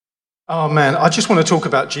Oh man, I just want to talk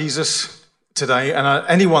about Jesus today. And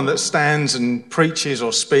anyone that stands and preaches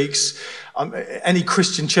or speaks, any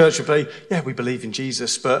Christian church would be, yeah, we believe in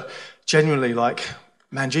Jesus. But genuinely,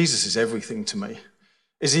 man, Jesus is everything to me.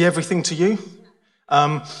 Is he everything to you?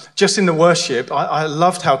 Just in the worship, I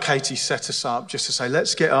loved how Katie set us up just to say,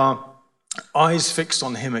 let's get our eyes fixed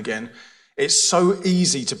on him again. It's so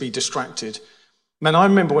easy to be distracted. Man, I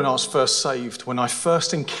remember when I was first saved, when I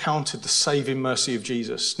first encountered the saving mercy of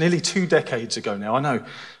Jesus, nearly 2 decades ago now. I know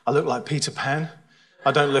I look like Peter Pan.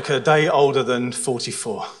 I don't look a day older than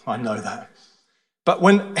 44. I know that. But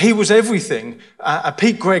when he was everything,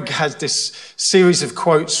 Pete Greig had this series of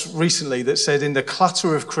quotes recently that said, in the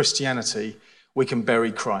clutter of Christianity, we can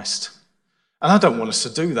bury Christ. And I don't want us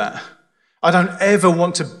to do that. I don't ever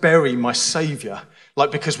want to bury my Savior,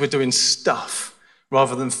 because we're doing stuff,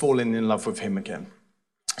 rather than falling in love with him again.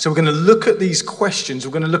 So we're going to look at these questions.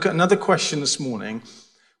 We're going to look at another question this morning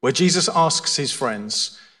where Jesus asks his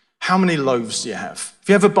friends, how many loaves do you have? If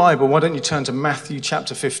you have a Bible, why don't you turn to Matthew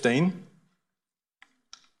chapter 15.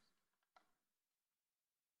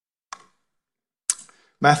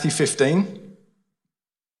 Matthew 15.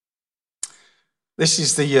 This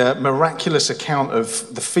is the miraculous account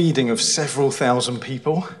of the feeding of several thousand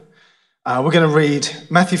people. We're going to read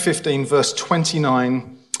Matthew 15, verse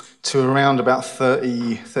 29 to around about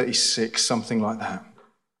 30, 36, something like that.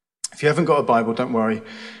 If you haven't got a Bible, don't worry.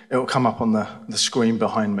 It will come up on the screen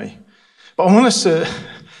behind me. But I want us to,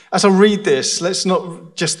 as I read this, let's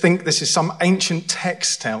not just think this is some ancient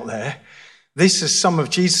text out there. This is some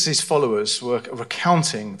of Jesus' followers were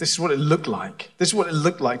recounting. This is what it looked like. This is what it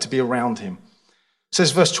looked like to be around him. It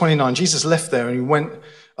says, verse 29, Jesus left there and he went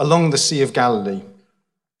along the Sea of Galilee.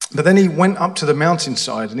 But then he went up to the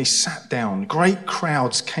mountainside and he sat down. Great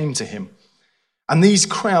crowds came to him. And these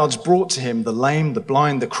crowds brought to him the lame, the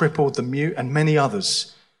blind, the crippled, the mute, and many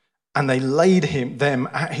others. And they laid them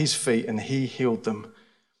at his feet and he healed them.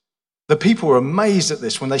 The people were amazed at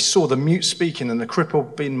this when they saw the mute speaking and the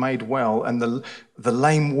crippled being made well and the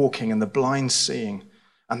lame walking and the blind seeing.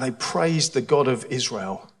 And they praised the God of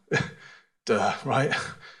Israel. Duh, right?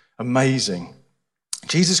 Amazing.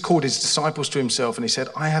 Jesus called his disciples to himself and he said,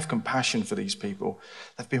 I have compassion for these people.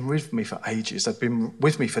 They've been with me for ages. They've been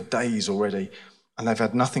with me for days already and they've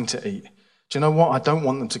had nothing to eat. Do you know what? I don't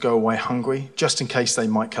want them to go away hungry just in case they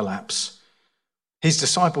might collapse. His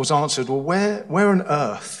disciples answered, well, where on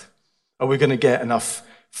earth are we going to get enough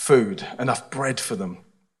food, enough bread for them,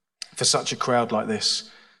 for such a crowd like this?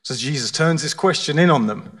 So Jesus turns this question in on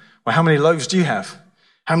them. Well, how many loaves do you have?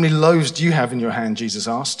 How many loaves do you have in your hand? Jesus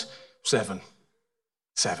asked. 7.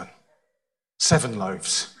 7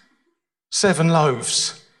 loaves. 7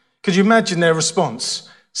 loaves. Could you imagine their response?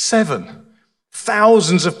 7.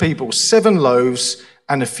 Thousands of people, 7 loaves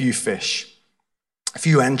and a few fish, a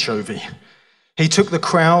few anchovy. He told the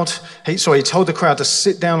crowd to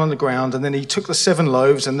sit down on the ground, and then he took the 7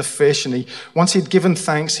 loaves and the fish, and once he'd given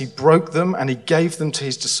thanks, he broke them and he gave them to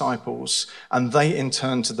his disciples, and they in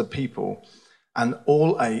turn to the people, and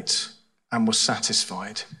all ate and were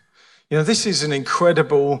satisfied. You know, this is an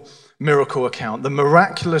incredible miracle account, the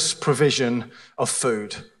miraculous provision of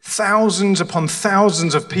food. Thousands upon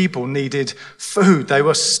thousands of people needed food. They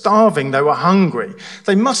were starving. They were hungry.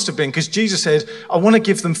 They must have been, because Jesus said, I want to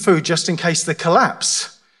give them food just in case they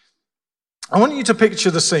collapse. I want you to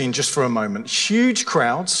picture the scene just for a moment. Huge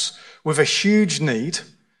crowds with a huge need.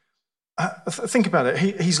 Think about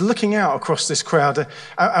it. He's looking out across this crowd,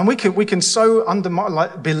 and we can so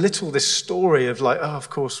undermine, belittle this story of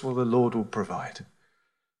of course, well, the Lord will provide.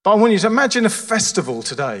 But I want you to imagine a festival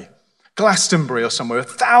today, Glastonbury or somewhere,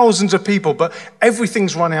 thousands of people, but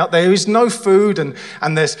everything's run out. There is no food, and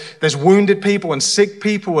there's wounded people and sick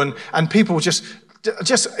people and people just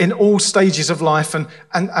in all stages of life.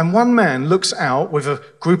 And one man looks out with a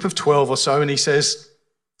group of 12 or so, and he says,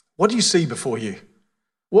 what do you see before you?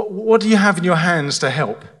 What do you have in your hands to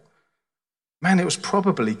help? Man, it was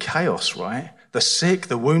probably chaos, right? The sick,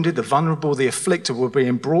 the wounded, the vulnerable, the afflicted were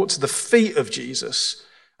being brought to the feet of Jesus.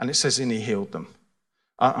 And it says, and he healed them.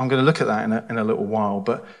 I'm going to look at that in a little while,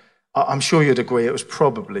 but I'm sure you'd agree it was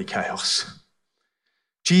probably chaos.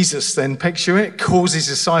 Jesus then, picture it, calls his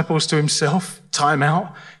disciples to himself, time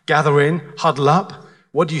out, gather in, huddle up.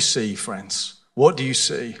 What do you see, friends? What do you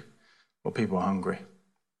see? Well, people are hungry.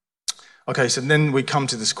 Okay, so then we come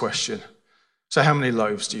to this question. So how many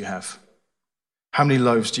loaves do you have? How many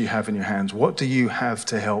loaves do you have in your hands? What do you have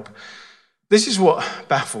to help? This is what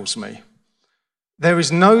baffles me. There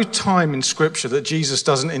is no time in Scripture that Jesus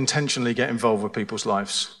doesn't intentionally get involved with people's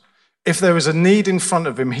lives. If there is a need in front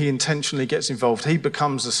of him, he intentionally gets involved. He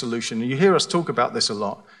becomes the solution. You hear us talk about this a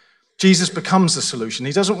lot. Jesus becomes the solution.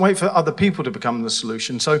 He doesn't wait for other people to become the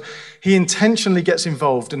solution. So he intentionally gets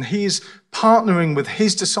involved, and he's partnering with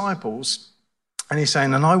his disciples, and he's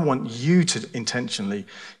saying, and I want you to intentionally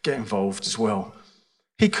get involved as well.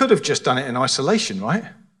 He could have just done it in isolation, right?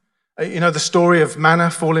 You know, the story of manna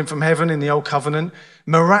falling from heaven in the Old Covenant,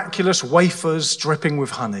 miraculous wafers dripping with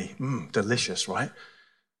honey. Delicious, right?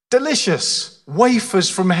 Delicious. Wafers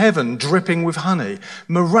from heaven dripping with honey,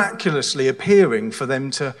 miraculously appearing for them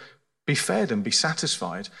to be fed and be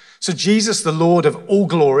satisfied. So Jesus, the Lord of all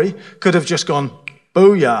glory, could have just gone,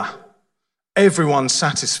 booyah, everyone's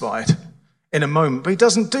satisfied in a moment. But he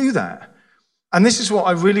doesn't do that. And this is what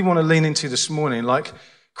I really want to lean into this morning. Like,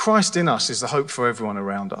 Christ in us is the hope for everyone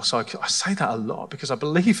around us. I say that a lot because I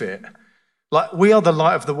believe it. Like, we are the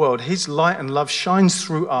light of the world. His light and love shines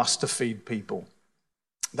through us to feed people.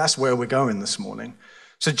 That's where we're going this morning.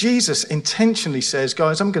 So Jesus intentionally says,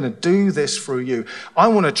 guys, I'm going to do this through you. I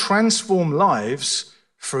want to transform lives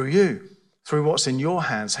through you, through what's in your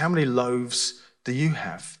hands. How many loaves do you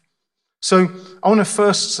have? So I want to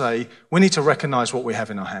first say we need to recognize what we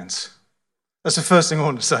have in our hands. That's the first thing I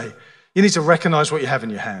want to say. You need to recognize what you have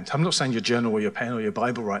in your hand. I'm not saying your journal or your pen or your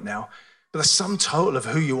Bible right now, but the sum total of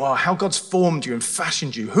who you are, how God's formed you and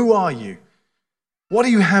fashioned you. Who are you? What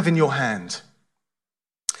do you have in your hand?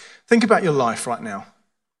 Think about your life right now.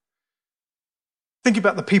 Think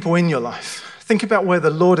about the people in your life. Think about where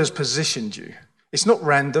the Lord has positioned you. It's not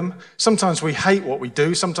random. Sometimes we hate what we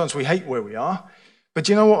do. Sometimes we hate where we are. But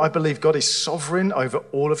do you know what? I believe God is sovereign over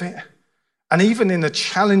all of it. And even in the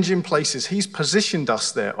challenging places, he's positioned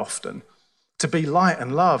us there often to be light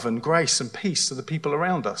and love and grace and peace to the people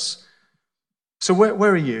around us. So where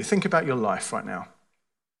are you? Think about your life right now.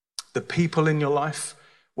 The people in your life.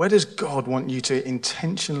 Where does God want you to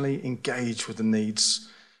intentionally engage with the needs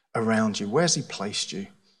around you? Where's he placed you?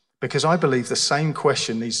 Because I believe the same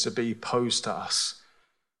question needs to be posed to us.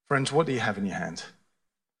 Friends, what do you have in your hand?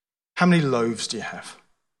 How many loaves do you have?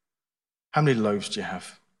 How many loaves do you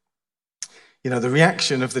have? You know, the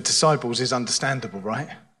reaction of the disciples is understandable, right?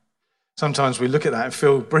 Sometimes we look at that, and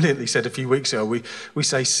Phil brilliantly said a few weeks ago, we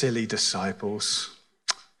say, silly disciples.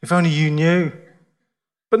 If only you knew.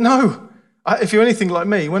 But no, if you're anything like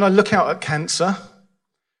me, when I look out at cancer,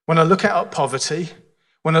 when I look out at poverty,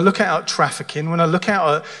 when I look out at trafficking, when I look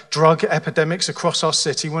out at drug epidemics across our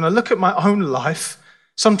city, when I look at my own life,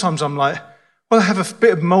 sometimes I'm like, well, I have a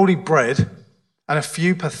bit of moldy bread and a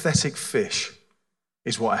few pathetic fish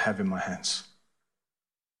is what I have in my hands.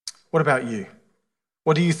 What about you?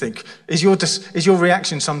 What do you think? Is your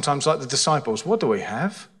reaction sometimes like the disciples? What do we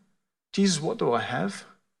have? Jesus, what do I have?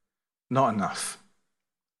 Not enough.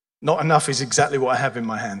 Not enough is exactly what I have in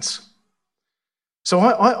my hands. So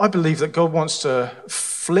I believe that God wants to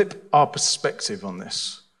flip our perspective on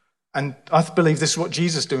this. And I believe this is what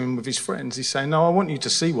Jesus is doing with his friends. He's saying, no, I want you to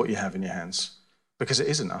see what you have in your hands because it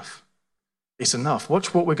is enough. It's enough.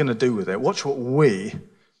 Watch what we're going to do with it. Watch what we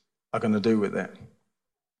are going to do with it.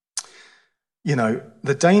 You know,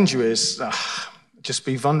 the danger is just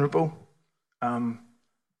be vulnerable,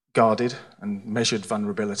 guarded and measured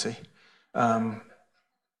vulnerability.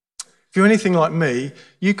 If you're anything like me,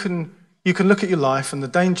 you can look at your life, and the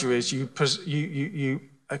danger is you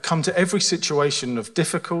come to every situation of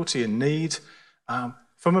difficulty and need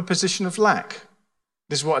from a position of lack.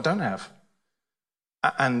 This is what I don't have.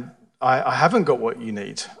 And I haven't got what you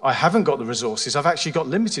need. I haven't got the resources. I've actually got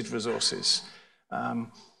limited resources.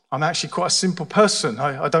 I'm actually quite a simple person.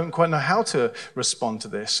 I don't quite know how to respond to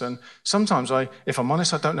this. And sometimes, if I'm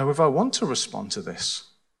honest, I don't know if I want to respond to this.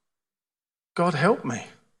 God, help me.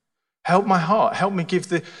 Help my heart. Help me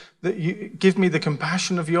give me the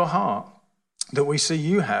compassion of your heart that we see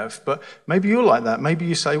you have. But maybe you're like that. Maybe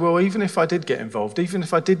you say, well, even if I did get involved, even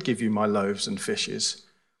if I did give you my loaves and fishes,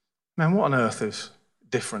 man, what on earth of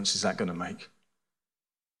difference is that going to make?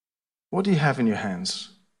 What do you have in your hands?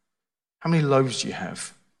 How many loaves do you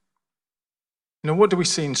have? You know, what do we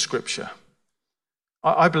see in Scripture?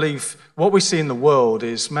 I believe what we see in the world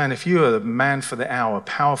is, man, if you are the man for the hour,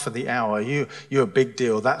 power for the hour, you're a big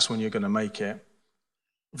deal, that's when you're going to make it.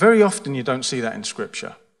 Very often you don't see that in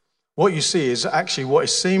Scripture. What you see is actually what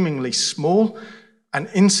is seemingly small and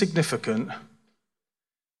insignificant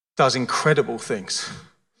does incredible things,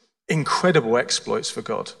 incredible exploits for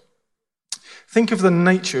God. Think of the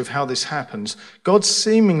nature of how this happens. God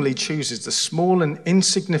seemingly chooses the small and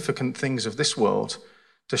insignificant things of this world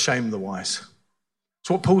to shame the wise. It's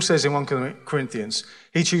what Paul says in 1 Corinthians.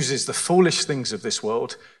 He chooses the foolish things of this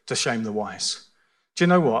world to shame the wise. Do you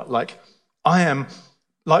know what? I am,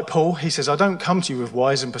 like Paul, he says, I don't come to you with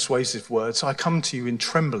wise and persuasive words. I come to you in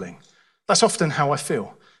trembling. That's often how I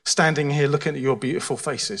feel, standing here looking at your beautiful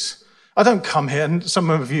faces. I don't come here, and some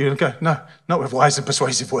of you go, no, not with wise and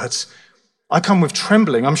persuasive words. I come with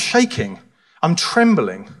trembling. I'm shaking. I'm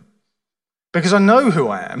trembling because I know who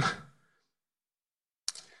I am.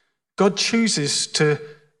 God chooses to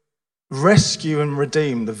rescue and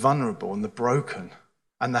redeem the vulnerable and the broken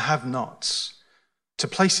and the have-nots, to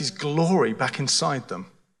place his glory back inside them.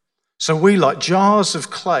 So we, like jars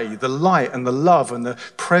of clay, the light and the love and the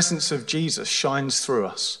presence of Jesus shines through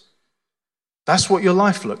us. That's what your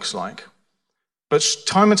life looks like. But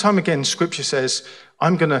time and time again, Scripture says,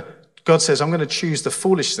 God says, I'm going to choose the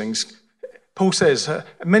foolish things. Paul says,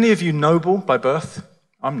 many of you noble by birth.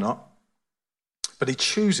 I'm not. But he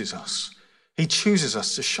chooses us. He chooses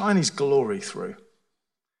us to shine his glory through.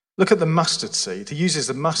 Look at the mustard seed. He uses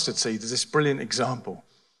the mustard seed as this brilliant example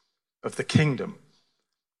of the kingdom.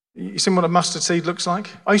 You seen what a mustard seed looks like?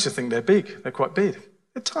 I used to think they're big. They're quite big.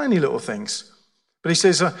 They're tiny little things. But he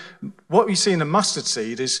says, what you see in a mustard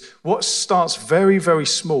seed is what starts very, very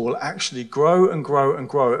small actually grow and grow and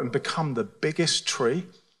grow and become the biggest tree,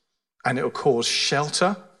 and it will cause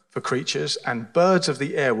shelter for creatures, and birds of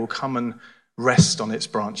the air will come and rest on its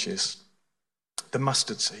branches. The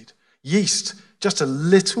mustard seed. Yeast, just a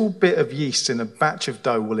little bit of yeast in a batch of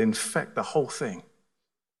dough will infect the whole thing.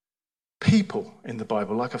 People in the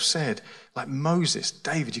Bible, like I've said, like Moses,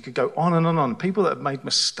 David, you could go on and on and on. People that have made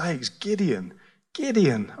mistakes. Gideon,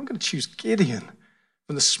 I'm going to choose Gideon.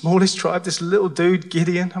 From the smallest tribe, this little dude,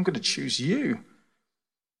 Gideon, I'm going to choose you.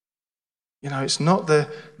 You know, it's not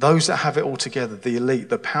those that have it all together, the elite,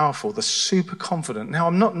 the powerful, the super confident. Now,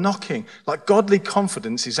 I'm not knocking. Like, godly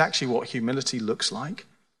confidence is actually what humility looks like.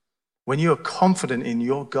 When you are confident in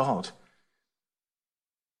your God.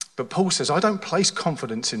 But Paul says, I don't place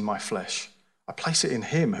confidence in my flesh. I place it in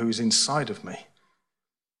him who is inside of me.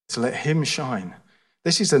 To let him shine.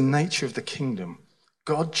 This is the nature of the kingdom.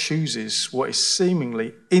 God chooses what is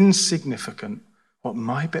seemingly insignificant, what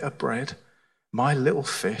my bit of bread, my little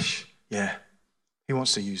fish. Yeah, he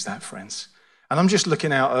wants to use that, friends. And I'm just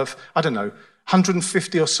looking out of,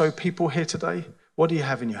 150 or so people here today. What do you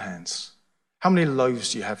have in your hands? How many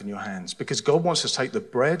loaves do you have in your hands? Because God wants to take the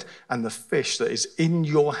bread and the fish that is in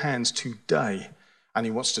your hands today, and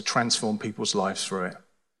he wants to transform people's lives through it.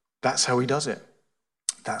 That's how he does it.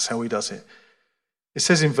 That's how he does it. It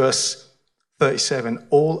says in verse 37,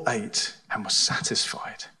 all ate and were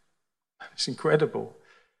satisfied. It's incredible.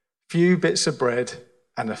 Few bits of bread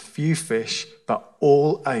and a few fish, but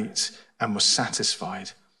all ate and were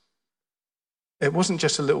satisfied. It wasn't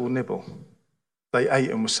just a little nibble. They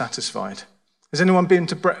ate and were satisfied. Has anyone been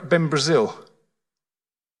to Ben Brazil?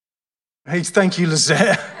 Hey, thank you,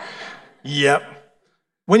 Lizette. Yep.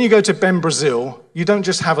 When you go to Ben Brazil, you don't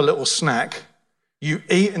just have a little snack. You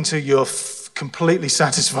eat until you're completely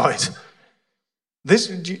satisfied.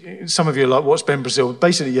 Some of you are like, what's Ben Brazil?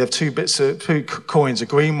 Basically, you have two coins, a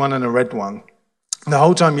green one and a red one. The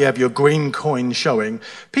whole time you have your green coin showing,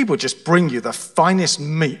 people just bring you the finest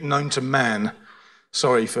meat known to man.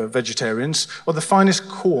 Sorry for vegetarians. Or the finest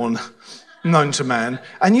corn known to man,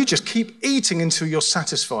 and you just keep eating until you're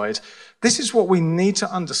satisfied. This is what we need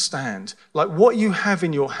to understand. Like, what you have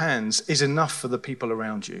in your hands is enough for the people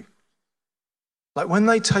around you. Like, when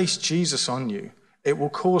they taste Jesus on you, it will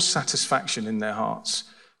cause satisfaction in their hearts.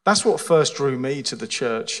 That's what first drew me to the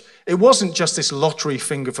church. It wasn't just this lottery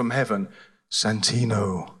finger from heaven.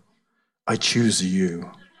 Santino, I choose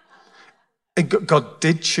you. God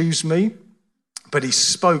did choose me. But he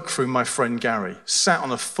spoke through my friend Gary, sat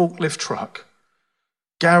on a forklift truck.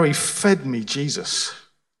 Gary fed me Jesus.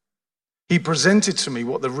 He presented to me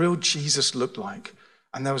what the real Jesus looked like.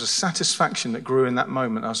 And there was a satisfaction that grew in that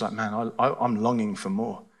moment. I was like, man, I'm longing for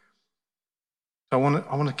more. So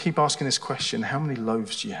I want to keep asking this question. How many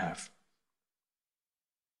loaves do you have?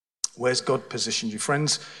 Where's God positioned you?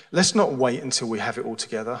 Friends, let's not wait until we have it all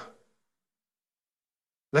together.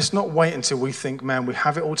 Let's not wait until we think, man, we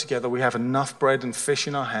have it all together. We have enough bread and fish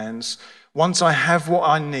in our hands. Once I have what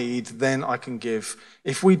I need, then I can give.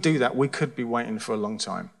 If we do that, we could be waiting for a long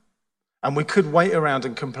time. And we could wait around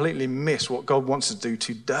and completely miss what God wants to do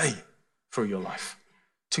today through your life.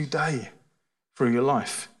 Today through your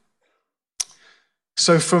life.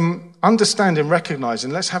 So from understanding,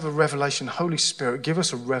 recognizing, let's have a revelation. Holy Spirit, give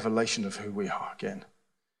us a revelation of who we are again.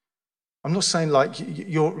 I'm not saying like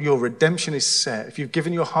your redemption is set. If you've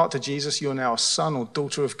given your heart to Jesus, you're now a son or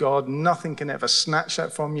daughter of God. Nothing can ever snatch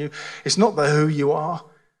that from you. It's not the who you are.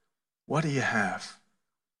 What do you have?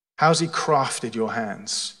 How's he crafted your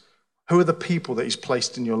hands? Who are the people that he's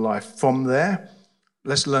placed in your life? From there,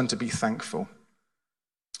 let's learn to be thankful.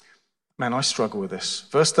 Man, I struggle with this.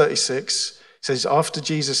 Verse 36 says, after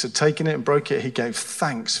Jesus had taken it and broke it, he gave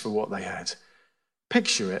thanks for what they had.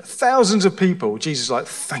 Picture it. Thousands of people. Jesus is like,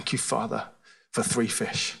 thank you, Father, for 3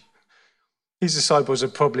 fish. His disciples are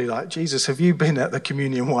probably like, Jesus, have you been at the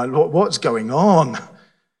communion wine? What's going on?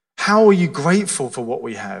 How are you grateful for what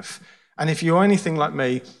we have? And if you're anything like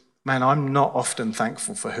me, man, I'm not often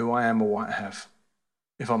thankful for who I am or what I have,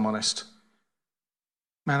 if I'm honest.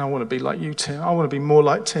 Man, I want to be like you, Tim. I want to be more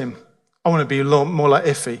like Tim. I want to be more like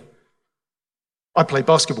Iffy. I play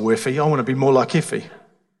basketball, Iffy. I want to be more like Iffy.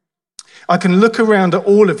 I can look around at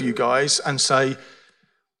all of you guys and say,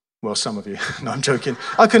 well, some of you. No, I'm joking.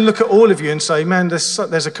 I can look at all of you and say, man,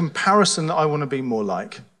 there's a comparison that I want to be more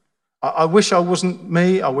like. I wish I wasn't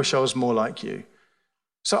me. I wish I was more like you.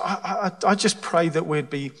 So I just pray that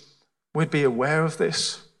we'd be aware of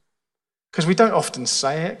this. Because we don't often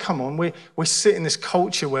say it. Come on, we sit in this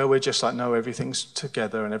culture where we're just like, no, everything's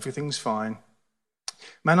together and everything's fine.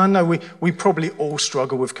 Man, I know we probably all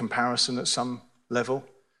struggle with comparison at some level.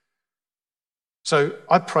 So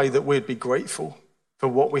I pray that we'd be grateful for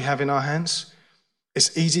what we have in our hands.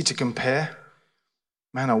 It's easy to compare.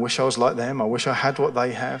 Man, I wish I was like them. I wish I had what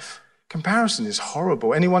they have. Comparison is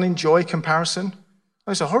horrible. Anyone enjoy comparison?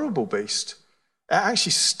 It's a horrible beast. It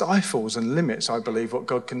actually stifles and limits, I believe, what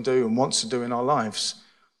God can do and wants to do in our lives.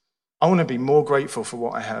 I want to be more grateful for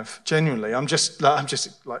what I have. Genuinely, I'm just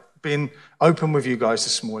like being open with you guys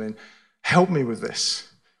this morning. Help me with this.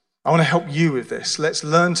 I want to help you with this. Let's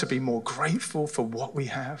learn to be more grateful for what we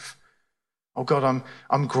have. Oh God,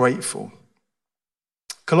 I'm grateful.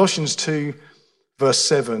 Colossians 2, verse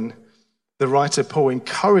 7, the writer Paul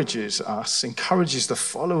encourages the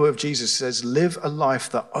follower of Jesus, says, live a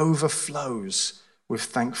life that overflows with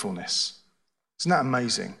thankfulness. Isn't that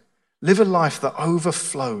amazing? Live a life that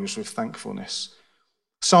overflows with thankfulness.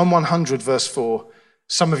 Psalm 100, verse 4.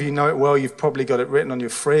 Some of you know it well. You've probably got it written on your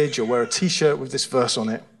fridge or wear a t-shirt with this verse on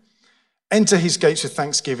it. Enter his gates with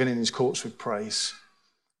thanksgiving and his courts with praise.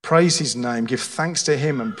 Praise his name. Give thanks to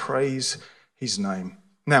him and praise his name.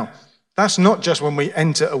 Now, that's not just when we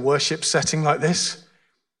enter a worship setting like this.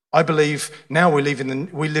 I believe now we live in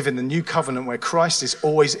the new covenant where Christ is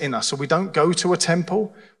always in us. So we don't go to a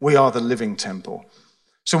temple. We are the living temple.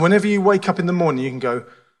 So whenever you wake up in the morning, you can go,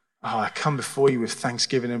 I come before you with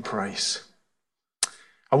thanksgiving and praise.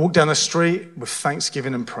 I walk down the street with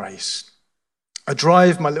thanksgiving and praise. I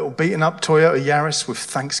drive my little beaten up Toyota Yaris with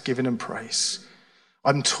thanksgiving and praise.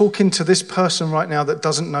 I'm talking to this person right now that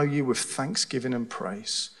doesn't know you with thanksgiving and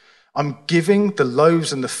praise. I'm giving the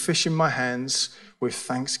loaves and the fish in my hands with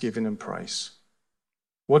thanksgiving and praise.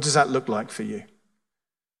 What does that look like for you?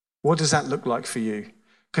 What does that look like for you?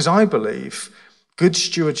 Because I believe good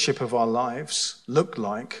stewardship of our lives look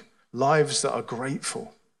like lives that are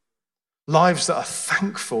grateful, lives that are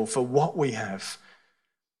thankful for what we have.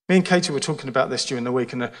 Me and Katie were talking about this during the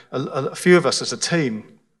week, and a few of us as a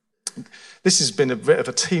team, this has been a bit of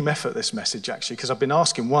a team effort, this message, actually, because I've been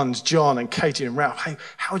asking ones, John and Katie and Ralph, hey,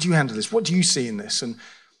 how do you handle this? What do you see in this? And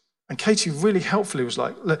Katie really helpfully was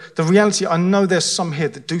like, look, the reality, I know there's some here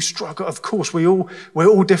that do struggle. Of course, we're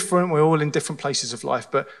all different. We're all in different places of life.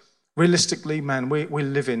 But realistically, man, we're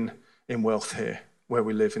living in wealth here, where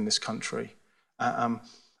we live in this country. And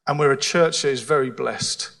we're a church that is very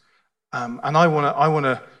blessed. And I want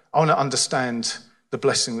to understand the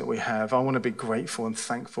blessing that we have. I want to be grateful and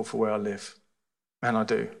thankful for where I live. Man, I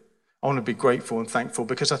do. I want to be grateful and thankful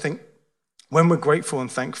because I think when we're grateful and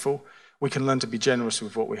thankful, we can learn to be generous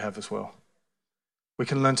with what we have as well. We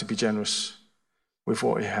can learn to be generous with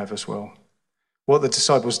what we have as well. What the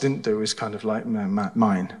disciples didn't do is kind of like,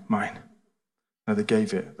 mine. No, they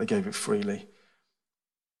gave it freely.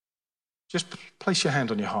 Just place your hand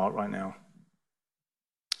on your heart right now.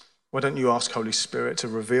 Why don't you ask Holy Spirit to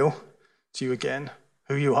reveal to you again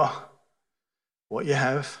who you are, what you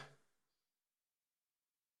have.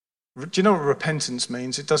 Do you know what repentance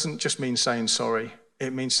means? It doesn't just mean saying sorry.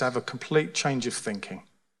 It means to have a complete change of thinking.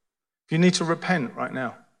 If you need to repent right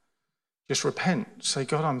now, just repent. Say,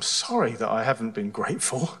 God, I'm sorry that I haven't been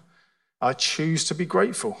grateful. I choose to be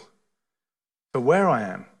grateful for where I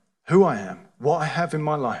am, who I am, what I have in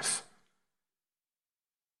my life.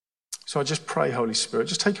 So I just pray, Holy Spirit,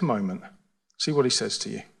 just take a moment, see what he says to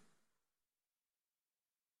you.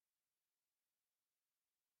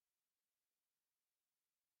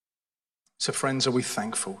 So friends, are we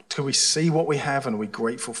thankful? Do we see what we have and are we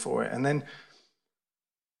grateful for it? And then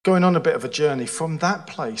going on a bit of a journey, from that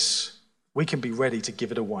place, we can be ready to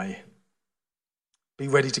give it away. Be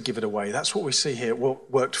ready to give it away. That's what we see here. It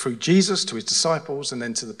worked through Jesus to his disciples and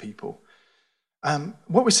then to the people.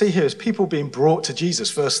 What we see here is people being brought to Jesus.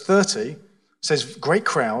 Verse 30 says, great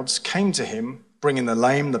crowds came to him, bringing the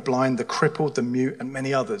lame, the blind, the crippled, the mute, and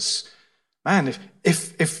many others. Man,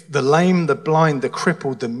 if the lame, the blind, the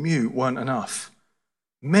crippled, the mute weren't enough,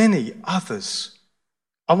 many others.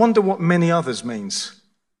 I wonder what many others means.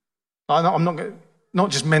 I'm not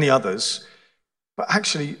just many others, but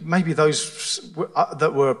actually maybe those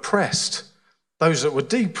that were oppressed, those that were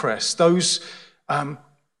depressed, those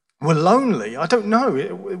were lonely. I don't know.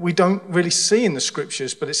 We don't really see in the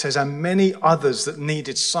scriptures, but it says, and many others that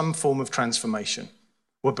needed some form of transformation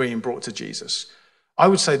were being brought to Jesus. I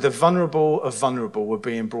would say the vulnerable of vulnerable were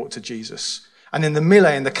being brought to Jesus. And in the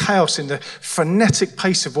melee, in the chaos, in the frenetic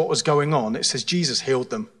pace of what was going on, it says Jesus healed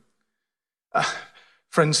them.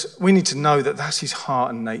 Friends, we need to know that that's his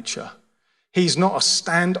heart and nature. He's not a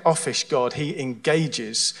standoffish God. He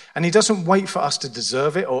engages, and he doesn't wait for us to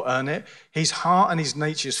deserve it or earn it. His heart and his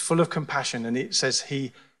nature is full of compassion, and it says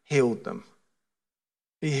he healed them.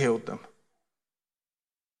 He healed them.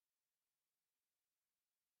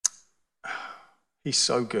 He's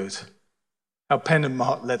so good. How Penn and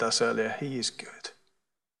Mark led us earlier. He is good.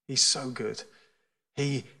 He's so good.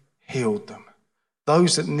 He healed them.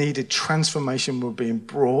 Those that needed transformation were being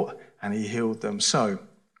brought, and he healed them. So,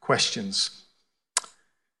 questions.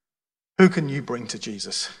 Who can you bring to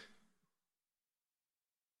Jesus?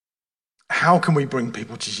 How can we bring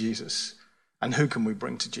people to Jesus? And who can we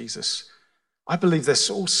bring to Jesus? I believe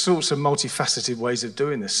there's all sorts of multifaceted ways of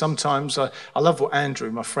doing this. Sometimes, I love what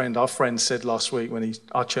Andrew, our friend, said last week when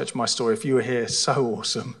our church, My Story, if you were here, so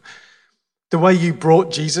awesome. The way you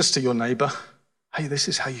brought Jesus to your neighbor, hey, this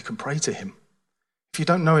is how you can pray to him. If you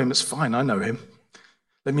don't know him, it's fine, I know him.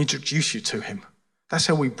 Let me introduce you to him. That's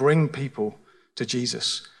how we bring people to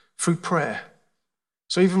Jesus, through prayer.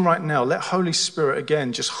 So even right now, let Holy Spirit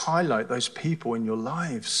again just highlight those people in your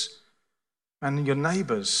lives and your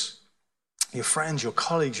neighbors, your friends, your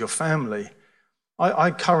colleagues, your family.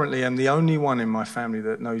 I currently am the only one in my family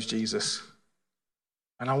that knows Jesus.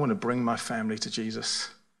 And I want to bring my family to Jesus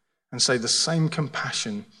and say the same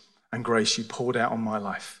compassion and grace you poured out on my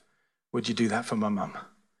life. Would you do that for my mum?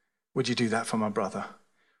 Would you do that for my brother?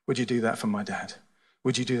 Would you do that for my dad?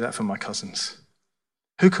 Would you do that for my cousins?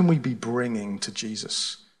 Who can we be bringing to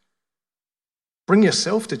Jesus? Bring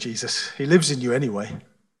yourself to Jesus. He lives in you anyway.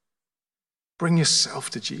 Bring yourself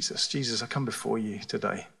to Jesus. Jesus, I come before you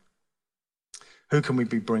today. Who can we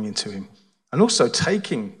be bringing to him? And also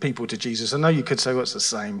taking people to Jesus. I know you could say, well, it's the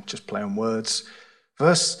same, just play on words.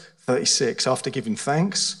 Verse 36, after giving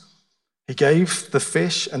thanks, he gave the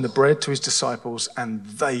fish and the bread to his disciples, and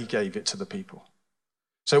they gave it to the people.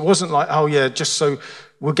 So it wasn't like, oh yeah, just so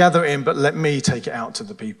we'll gather in, but let me take it out to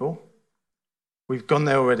the people. We've gone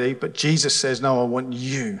there already, but Jesus says, no, I want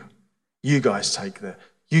you. You guys take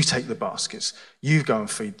the baskets. You go and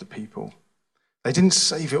feed the people. They didn't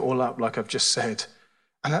save it all up like I've just said.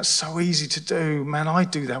 And that's so easy to do. Man, I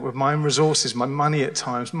do that with my own resources, my money at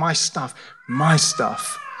times, my stuff.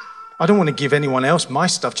 I don't want to give anyone else my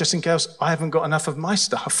stuff just in case I haven't got enough of my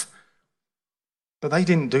stuff. But they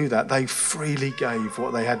didn't do that. They freely gave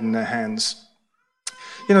what they had in their hands.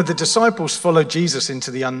 You know, the disciples followed Jesus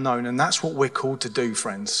into the unknown, and that's what we're called to do,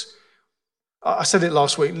 friends. I said it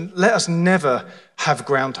last week. Let us never have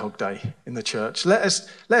Groundhog Day in the church. Let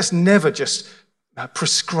us never just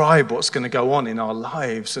prescribe what's going to go on in our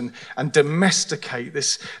lives and domesticate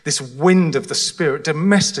this wind of the Spirit,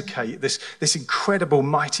 domesticate this incredible,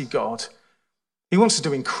 mighty God. He wants to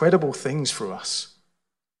do incredible things for us.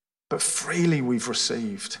 But freely we've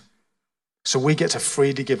received. So we get to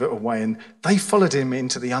freely give it away. And they followed him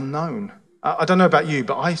into the unknown. I don't know about you,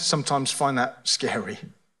 but I sometimes find that scary.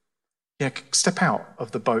 Yeah, step out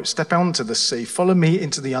of the boat, step onto the sea, follow me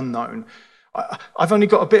into the unknown. I've only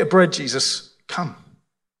got a bit of bread, Jesus. Come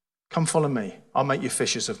follow me. I'll make you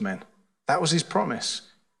fishers of men. That was his promise.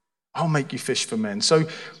 I'll make you fish for men. So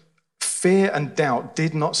fear and doubt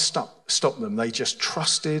did not stop them. They just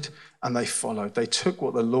trusted and they followed. They took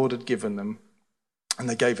what the Lord had given them and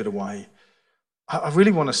they gave it away. I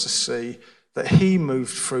really want us to see that he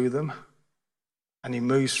moved through them and he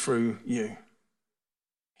moves through you.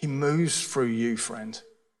 He moves through you, friend.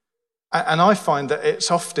 And I find that it's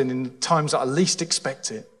often in times that I least expect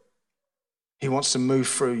it. He wants to move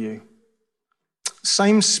through you.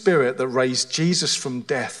 Same Spirit that raised Jesus from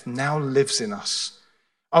death now lives in us.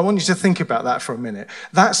 I want you to think about that for a minute.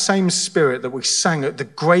 That same Spirit that we sang at, the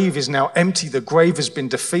grave is now empty, the grave has been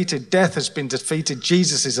defeated, death has been defeated,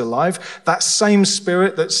 Jesus is alive. That same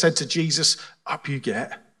Spirit that said to Jesus, up you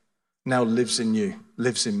get, now lives in you,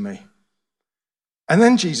 lives in me. And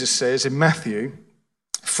then Jesus says in Matthew,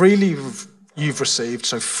 freely you've received,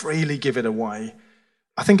 so freely give it away.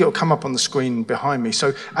 I think it'll come up on the screen behind me.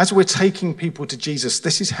 So as we're taking people to Jesus,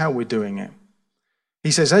 this is how we're doing it.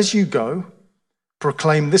 He says, as you go,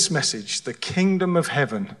 proclaim this message: the kingdom of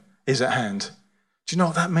heaven is at hand. Do you know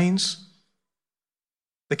what that means?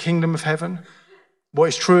 The kingdom of heaven. What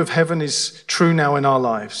is true of heaven is true now in our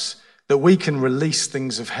lives, that we can release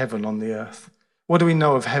things of heaven on the earth. What do we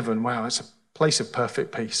know of heaven? Wow, it's a place of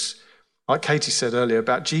perfect peace. Like Katie said earlier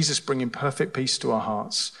about Jesus bringing perfect peace to our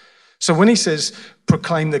hearts. So when he says,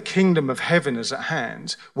 proclaim the kingdom of heaven is at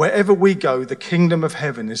hand, wherever we go, the kingdom of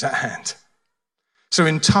heaven is at hand. So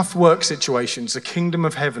in tough work situations, the kingdom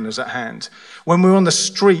of heaven is at hand. When we're on the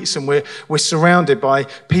streets and we're surrounded by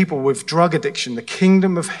people with drug addiction, the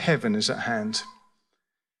kingdom of heaven is at hand.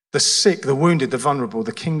 The sick, the wounded, the vulnerable,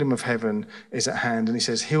 the kingdom of heaven is at hand. And he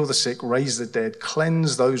says, heal the sick, raise the dead,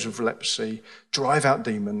 cleanse those with leprosy, drive out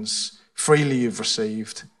demons. Freely you've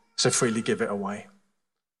received, so freely give it away.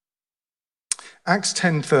 Acts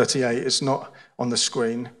 10:38 is not on the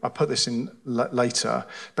screen. I put this in later,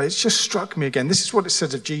 but it's just struck me again. This is what it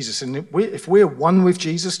says of Jesus. And if we're one with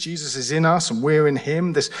Jesus, Jesus is in us and we're in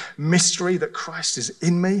him, this mystery that Christ is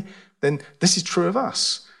in me, then this is true of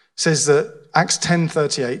us. It says that Acts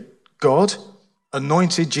 10:38, God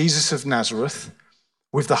anointed Jesus of Nazareth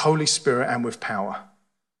with the Holy Spirit and with power.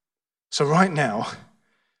 So right now,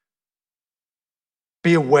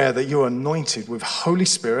 be aware that you're anointed with Holy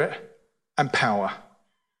Spirit and power.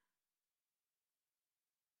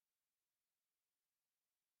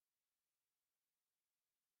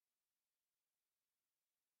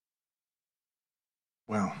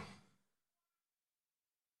 Well,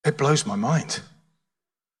 it blows my mind.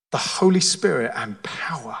 The Holy Spirit and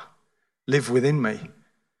power live within me.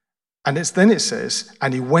 And then it says,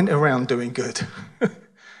 and he went around doing good.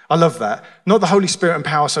 I love that. Not the Holy Spirit and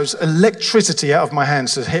power, so it's electricity out of my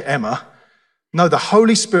hands to hit Emma. No, the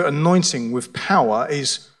Holy Spirit anointing with power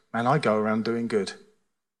is, man, I go around doing good.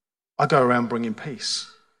 I go around bringing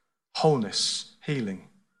peace, wholeness, healing.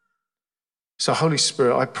 So Holy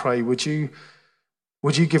Spirit, I pray, would you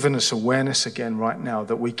give us awareness again right now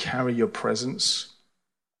that we carry your presence?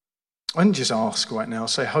 I didn't just ask right now,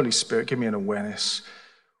 say, Holy Spirit, give me an awareness.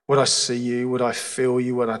 Would I see you? Would I feel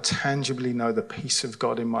you? Would I tangibly know the peace of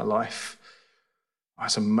God in my life?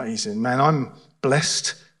 That's amazing. Man, I'm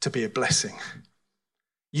blessed to be a blessing.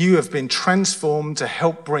 You have been transformed to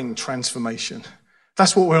help bring transformation.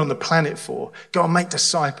 That's what we're on the planet for. Go and make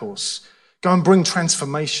disciples. Go and bring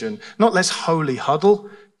transformation. Not let's holy huddle.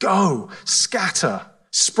 Go, scatter,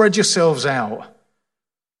 spread yourselves out.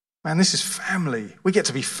 Man, this is family. We get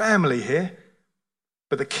to be family here.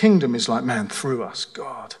 But the kingdom is like, man, through us.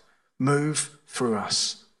 God, move through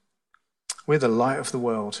us. We're the light of the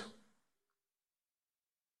world.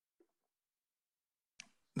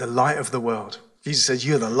 The light of the world. Jesus says,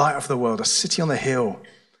 you're the light of the world, a city on the hill.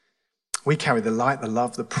 We carry the light, the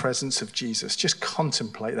love, the presence of Jesus. Just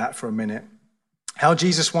contemplate that for a minute. How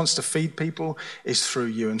Jesus wants to feed people is through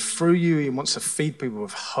you. And through you, he wants to feed people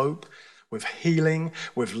with hope, with healing,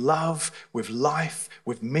 with love, with life,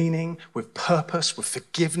 with meaning, with purpose, with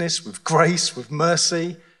forgiveness, with grace, with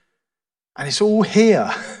mercy. And it's all here.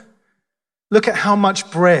 Look at how much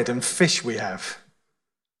bread and fish we have.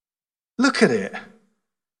 Look at it.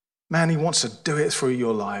 Man, he wants to do it through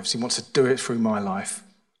your lives. He wants to do it through my life.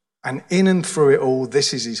 And in and through it all,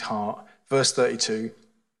 this is his heart. Verse 32,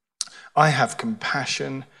 I have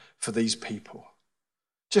compassion for these people.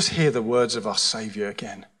 Just hear the words of our Savior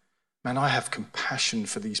again. Man, I have compassion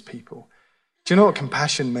for these people. Do you know what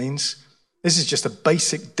compassion means? This is just a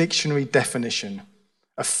basic dictionary definition.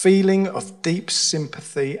 A feeling of deep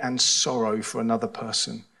sympathy and sorrow for another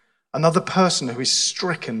person who is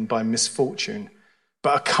stricken by misfortune.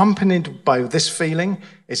 But accompanied by this feeling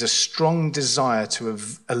is a strong desire to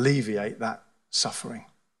alleviate that suffering.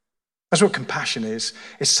 That's what compassion is.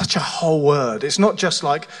 It's such a whole word. It's not just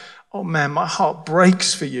like, oh man, my heart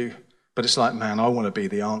breaks for you. But it's like, man, I want to be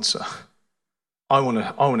the answer. I want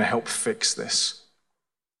to help fix this.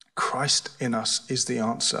 Christ in us is the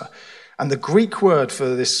answer. And the Greek word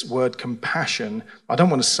for this word compassion, I don't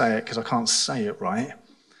want to say it because I can't say it right.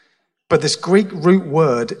 But this Greek root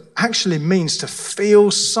word actually means to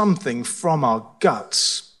feel something from our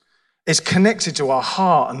guts. It's connected to our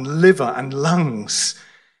heart and liver and lungs.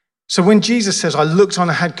 So when Jesus says, I looked on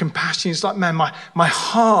and had compassion, it's like, man, my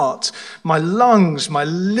heart, my lungs, my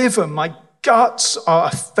liver, my guts are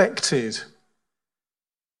affected.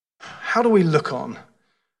 How do we look on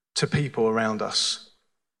to people around us?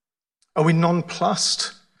 Are we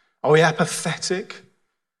nonplussed? Are we apathetic?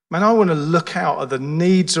 Man, I want to look out at the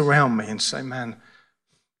needs around me and say, man,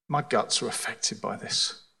 my guts are affected by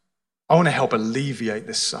this. I want to help alleviate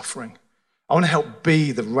this suffering. I want to help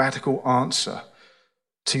be the radical answer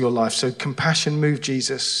to your life. So compassion moved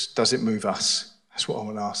Jesus. Does it move us? That's what I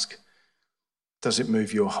want to ask. does it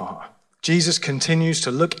move your heart? Jesus continues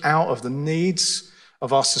to look out of the needs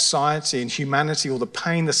of our society and humanity, all the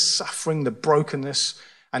pain, the suffering, the brokenness,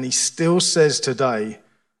 and he still says today,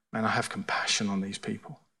 man, I have compassion on these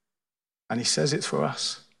people. And he says it for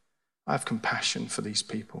us. I have compassion for these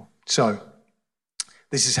people. So,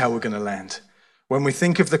 this is how we're going to land. When we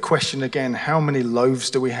think of the question again, how many loaves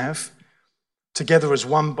do we have? Together as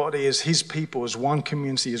one body, as his people, as one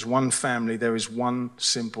community, as one family, there is one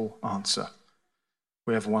simple answer.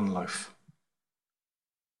 We have one loaf.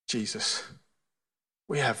 Jesus.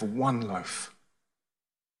 We have one loaf.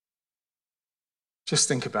 Just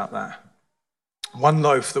think about that. One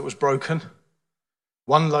loaf that was broken.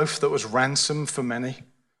 One loaf that was ransom for many.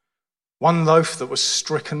 One loaf that was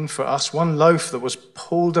stricken for us. One loaf that was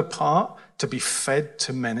pulled apart to be fed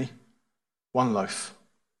to many. One loaf.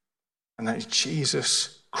 And that is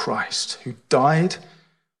Jesus Christ, who died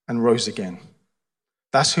and rose again.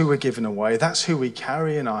 That's who we're giving away. That's who we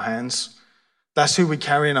carry in our hands. That's who we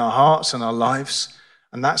carry in our hearts and our lives.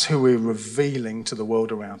 And that's who we're revealing to the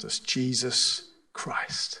world around us. Jesus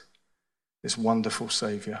Christ, this wonderful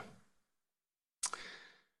Savior.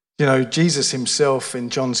 You know, Jesus himself in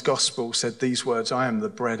John's Gospel said these words, I am the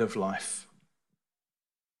bread of life.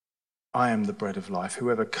 I am the bread of life.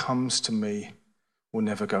 Whoever comes to me will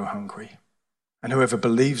never go hungry. And whoever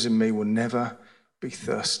believes in me will never be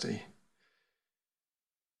thirsty.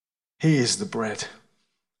 He is the bread.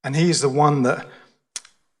 And he is the one that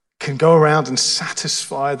can go around and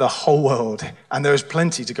satisfy the whole world. And there is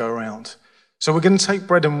plenty to go around. So we're going to take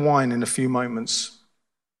bread and wine in a few moments.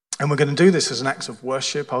 And we're going to do this as an act of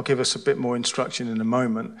worship. I'll give us a bit more instruction in a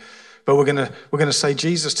moment. But we're going to say,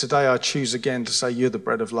 Jesus, today I choose again to say, you're the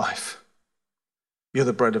bread of life. You're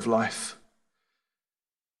the bread of life.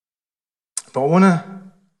 But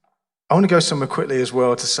I want to go somewhere quickly as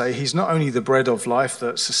well to say he's not only the bread of life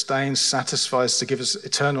that sustains, satisfies, to give us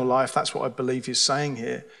eternal life. That's what I believe he's saying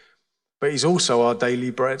here. But he's also our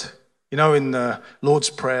daily bread. You know, in the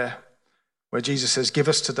Lord's Prayer, where Jesus says, give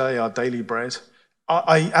us today our daily bread.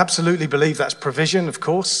 I absolutely believe that's provision, of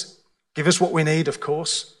course. Give us what we need, of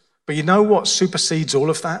course. But you know what supersedes all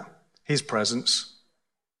of that? His presence.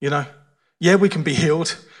 You know? Yeah, we can be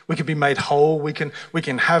healed. We can be made whole. We can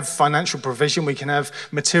have financial provision. We can have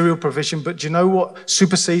material provision. But do you know what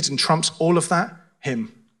supersedes and trumps all of that?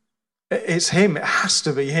 Him. It's him. It has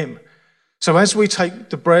to be him. So as we take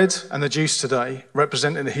the bread and the juice today,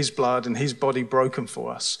 representing his blood and his body broken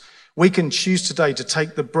for us, we can choose today to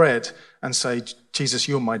take the bread and say, Jesus,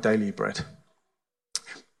 you're my daily bread.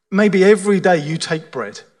 Maybe every day you take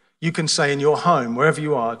bread, you can say in your home, wherever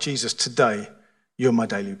you are, Jesus, today, you're my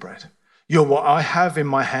daily bread. You're what I have in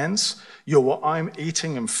my hands. You're what I'm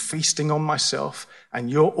eating and feasting on myself. And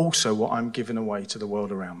you're also what I'm giving away to the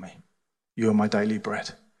world around me. You're my daily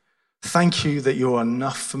bread. Thank you that you're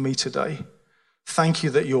enough for me today. Thank you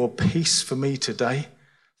that you're peace for me today.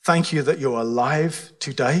 Thank you that you're alive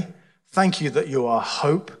today. Thank you that you are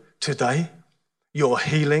hope today. You're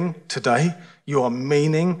healing today. You are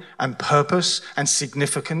meaning and purpose and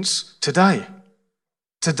significance today.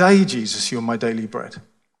 Today, Jesus, you're my daily bread.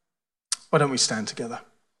 Why don't we stand together?